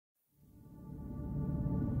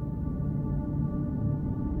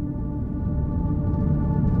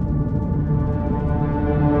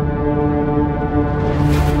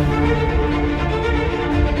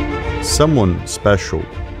Someone special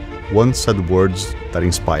once said words that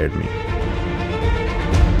inspired me.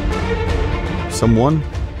 Someone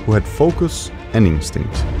who had focus and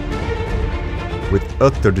instinct, with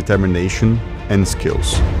utter determination and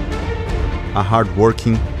skills. A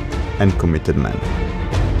hard-working and committed man.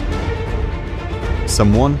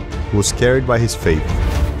 Someone who was carried by his faith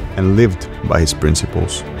and lived by his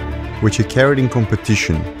principles, which he carried in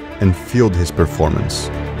competition and fueled his performance,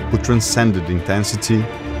 who transcended intensity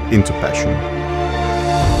into passion.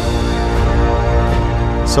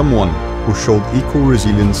 Someone who showed equal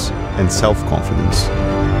resilience and self-confidence,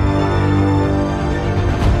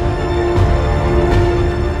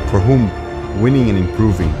 for whom winning and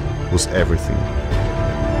improving was everything.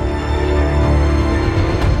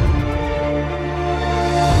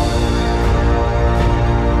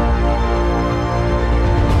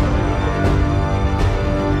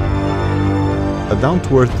 A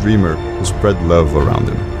down-to-earth dreamer who spread love around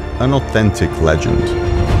him, an authentic legend.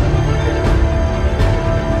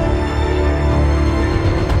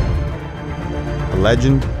 A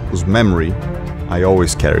legend whose memory I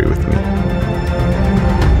always carry with me.